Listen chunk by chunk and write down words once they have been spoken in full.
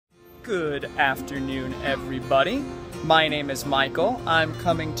Good afternoon, everybody. My name is Michael. I'm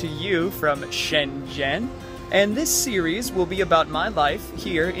coming to you from Shenzhen, and this series will be about my life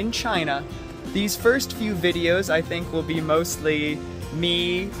here in China. These first few videos, I think, will be mostly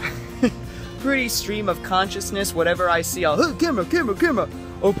me, pretty stream of consciousness. Whatever I see, I'll camera,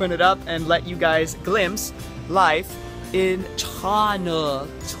 open it up and let you guys glimpse life in China,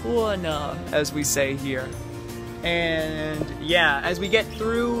 as we say here. And yeah, as we get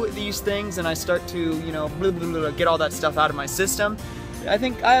through these things and I start to, you know, get all that stuff out of my system, I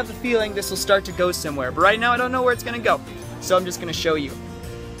think I have a feeling this will start to go somewhere. But right now I don't know where it's gonna go. So I'm just gonna show you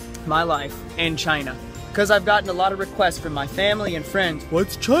my life in China. Because I've gotten a lot of requests from my family and friends,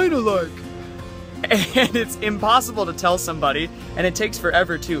 what's China like? And it's impossible to tell somebody, and it takes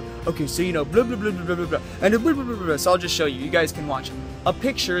forever too. Okay, so you know, blah blah blah blah blah blah, and blah blah blah blah. So I'll just show you. You guys can watch. A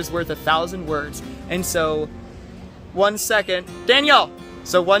picture is worth 1,000 words, and so 1 second, Daniel.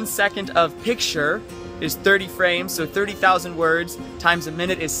 So 1 second of picture is 30 frames. So 30,000 words times a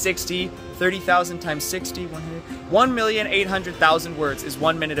minute is 60. 30,000 times 60, 1,800,000 words is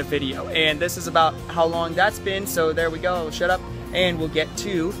 1 minute of video, and this is about how long that's been. So there we go. Shut up, and we'll get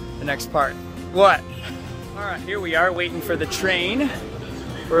to the next part. What? All right, here we are waiting for the train.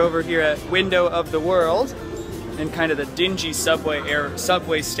 We're over here at Window of the World in kind of the dingy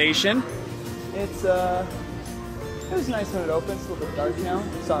subway station. It's it was nice when it opened. It's a little bit dark now.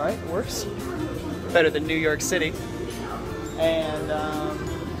 It's all right, it works. Better than New York City. And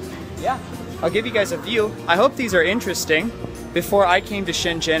yeah, I'll give you guys a view. I hope these are interesting. Before I came to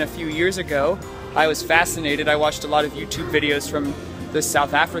Shenzhen a few years ago, I was fascinated. I watched a lot of YouTube videos from this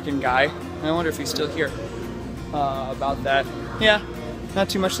South African guy. I wonder if he's still here about that. Yeah, not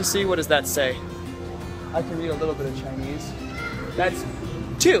too much to see. What does that say? I can read a little bit of Chinese. That's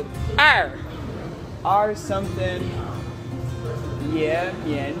 2 R. R something. Yeah,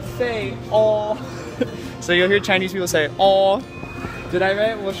 mian fei. Oh. So you'll hear Chinese people say, oh. Did I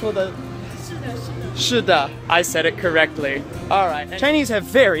write? 我说的是的. I said it correctly. Alright. Chinese have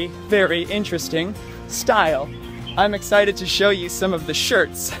very, very interesting style. I'm excited to show you some of the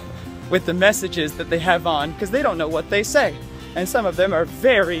shirts with the messages that they have on, because they don't know what they say. And some of them are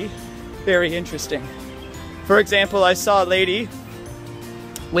very, very interesting. For example, I saw a lady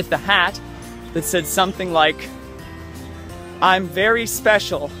with the hat that said something like, I'm very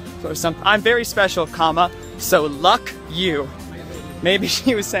special, or something. I'm very special, comma, so luck you. Maybe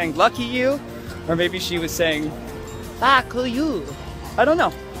she was saying lucky you, or maybe she was saying luck you. I don't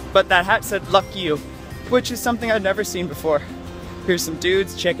know. But that hat said luck you, which is something I've never seen before. Here's some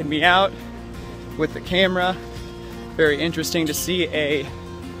dudes checking me out with the camera. Very interesting to see a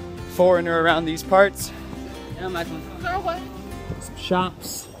foreigner around these parts. Some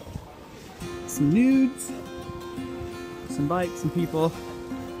shops, some nudes, some bikes, some people,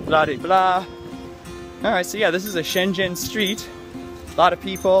 blah de blah. Alright, so yeah, this is a Shenzhen street. A lot of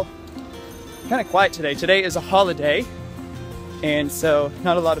people. Kind of quiet today. Today is a holiday, and so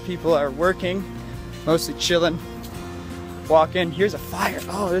not a lot of people are working. Mostly chilling. Walk in. Here's a fire.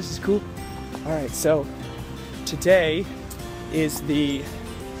 Oh, this is cool. Alright, so today is it's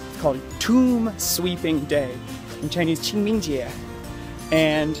called Tomb Sweeping Day. In Chinese, Qing Ming Jie.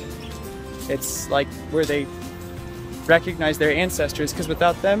 And it's like where they recognize their ancestors, because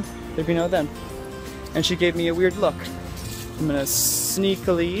without them, there'd be no them. And she gave me a weird look. I'm gonna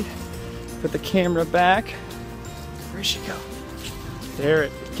sneakily put the camera back. Where'd she go? There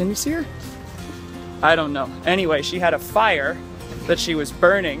it, can you see her? I don't know. Anyway, she had a fire that she was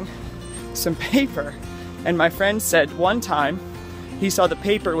burning some paper. And my friend said one time he saw the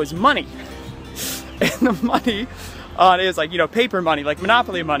paper was money. And the money on it was like, you know, paper money, like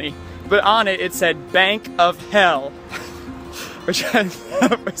Monopoly money. But on it, it said Bank of Hell. Which I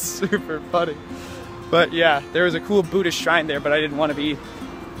thought was super funny. But yeah, there was a cool Buddhist shrine there, but I didn't want to be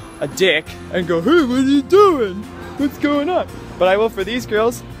a dick and go, hey, what are you doing? What's going on? But I will for these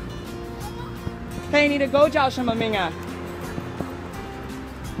girls. Hey, 你的狗叫什么名啊？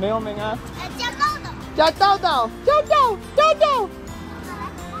没有名啊？叫豆豆，豆豆，豆豆。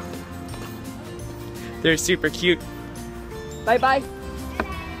They're super cute. Bye bye.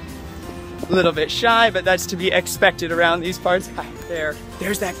 A little bit shy, but that's to be expected around these parts. Hi,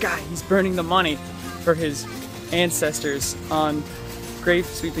 there's that guy. He's burning the money for his ancestors on grave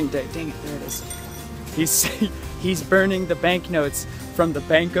sweeping day. Dang it, there it is. He's burning the banknotes from the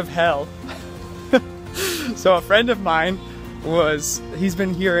Bank of Hell. So a friend of mine he's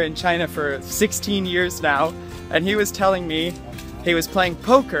been here in China for 16 years now, and he was telling me he was playing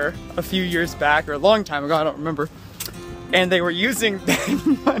poker a few years back, or a long time ago, I don't remember, and they were using that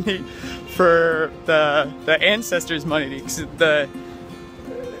money for the ancestors' money.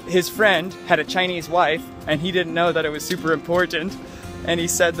 his friend had a Chinese wife, and he didn't know that it was super important. And he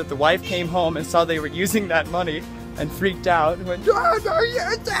said that the wife came home and saw they were using that money and freaked out and went, "Don't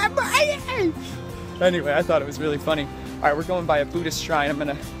use that money!" Anyway, I thought it was really funny. All right, we're going by a Buddhist shrine. I'm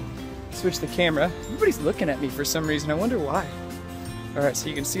gonna switch the camera. Everybody's looking at me for some reason. I wonder why. All right, so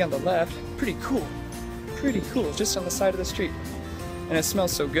you can see on the left, pretty cool, just on the side of the street. And it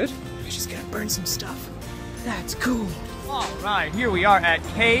smells so good. We're just gonna burn some stuff. That's cool. All right, here we are at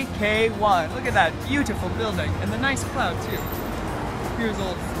KK1. Look at that beautiful building and the nice cloud too. Here's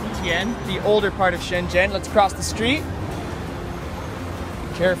old Futian, the older part of Shenzhen. Let's cross the street.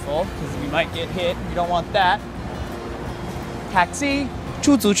 Be careful, because we might get hit. We don't want that. Taxi,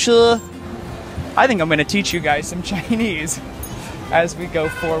 出租车. I think I'm going to teach you guys some Chinese as we go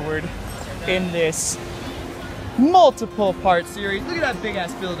forward in this multiple part series. Look at that big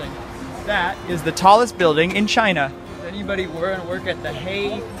ass building. That is the tallest building in China. If anybody were to work at the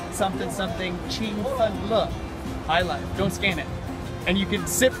Hey something something Qing Ming Jie High Life, don't scan it. And you can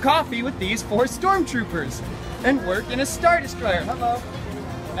sip coffee with these 4 stormtroopers and work in a Star Destroyer. Hello.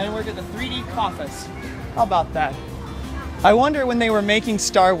 And work at the 3D office. How about that? I wonder when they were making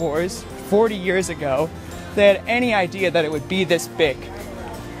Star Wars 40 years ago, they had any idea that it would be this big.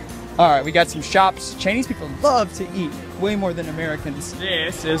 Alright, we got some shops. Chinese people love to eat, way more than Americans.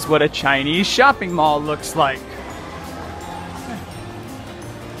 This is what a Chinese shopping mall looks like.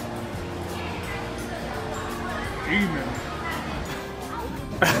 Demon.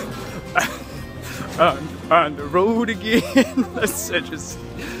 On the road again. That's just,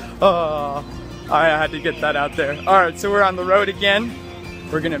 I had to get that out there. Alright, so we're on the road again.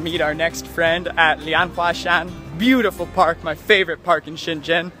 We're gonna meet our next friend at Lianhuashan. Beautiful park, my favorite park in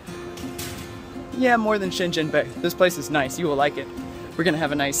Shenzhen. Yeah, more than Shenzhen Bay. This place is nice, you will like it. We're gonna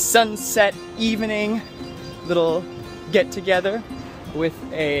have a nice sunset evening, little get together with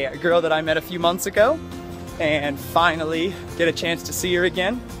a girl that I met a few months ago, and finally get a chance to see her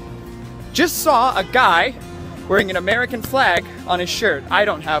again. Just saw a guy wearing an American flag on his shirt. I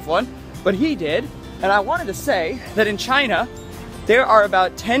don't have one, but he did. And I wanted to say that in China, there are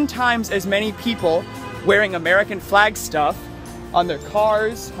about 10 times as many people wearing American flag stuff on their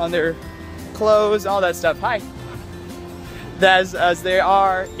cars, on their clothes, all that stuff. Hi. As there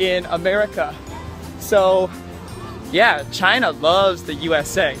are in America. So yeah, China loves the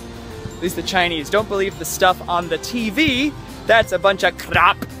USA. At least the Chinese. Don't believe the stuff on the TV. That's a bunch of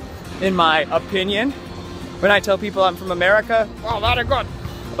crap, in my opinion. When I tell people I'm from America, oh, very good,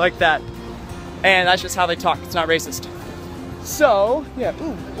 like that. And that's just how they talk. It's not racist. So, yeah.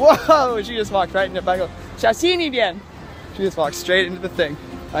 Ooh, whoa, she just walked right into the back. 小心一点. She just walked straight into the thing.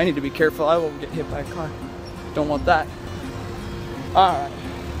 I need to be careful. I will get hit by a car. Don't want that. Alright.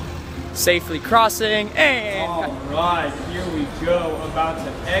 Safely crossing, and... Alright, here we go. About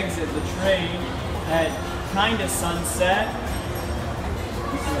to exit the train at kinda sunset.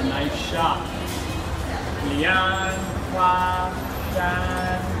 This is a nice shop. Lianhuashan.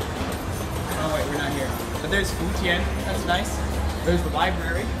 Oh wait, we're not here. But there's Futian. That's nice. There's the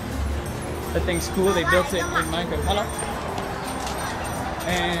library. That thing's cool. They built it in Minecraft. Hello.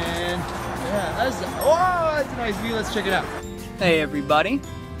 And yeah, that's a nice view. Let's check it out. Hey everybody.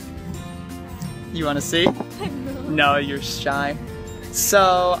 You want to see? No, you're shy.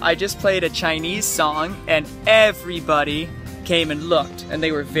 So I just played a Chinese song and everybody came and looked and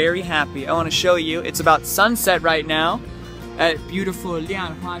they were very happy. I want to show you. It's about sunset right now at beautiful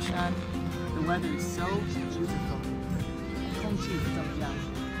Lianhuashan. The weather is so beautiful.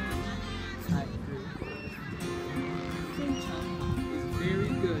 Very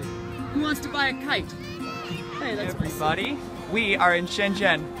good. Who wants to buy a kite? Hey, that's everybody. We are in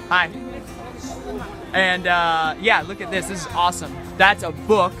Shenzhen. Hi. And yeah, look at this. This is awesome. That's a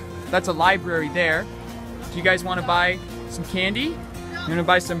book. That's a library there. Do you guys want to buy some candy? You want to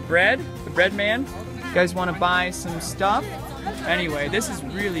buy some bread? The bread man? You guys want to buy some stuff? Anyway, this is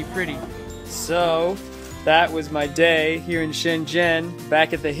really pretty. So, that was my day here in Shenzhen,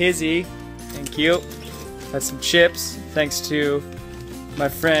 back at the Hizzy. Thank you. Got some chips, thanks to my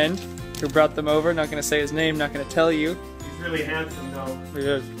friend who brought them over. Not gonna say his name, not gonna tell you. He's really handsome though. He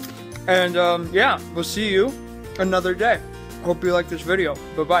is. And yeah, we'll see you another day. Hope you like this video.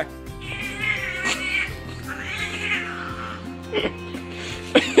 Bye-bye.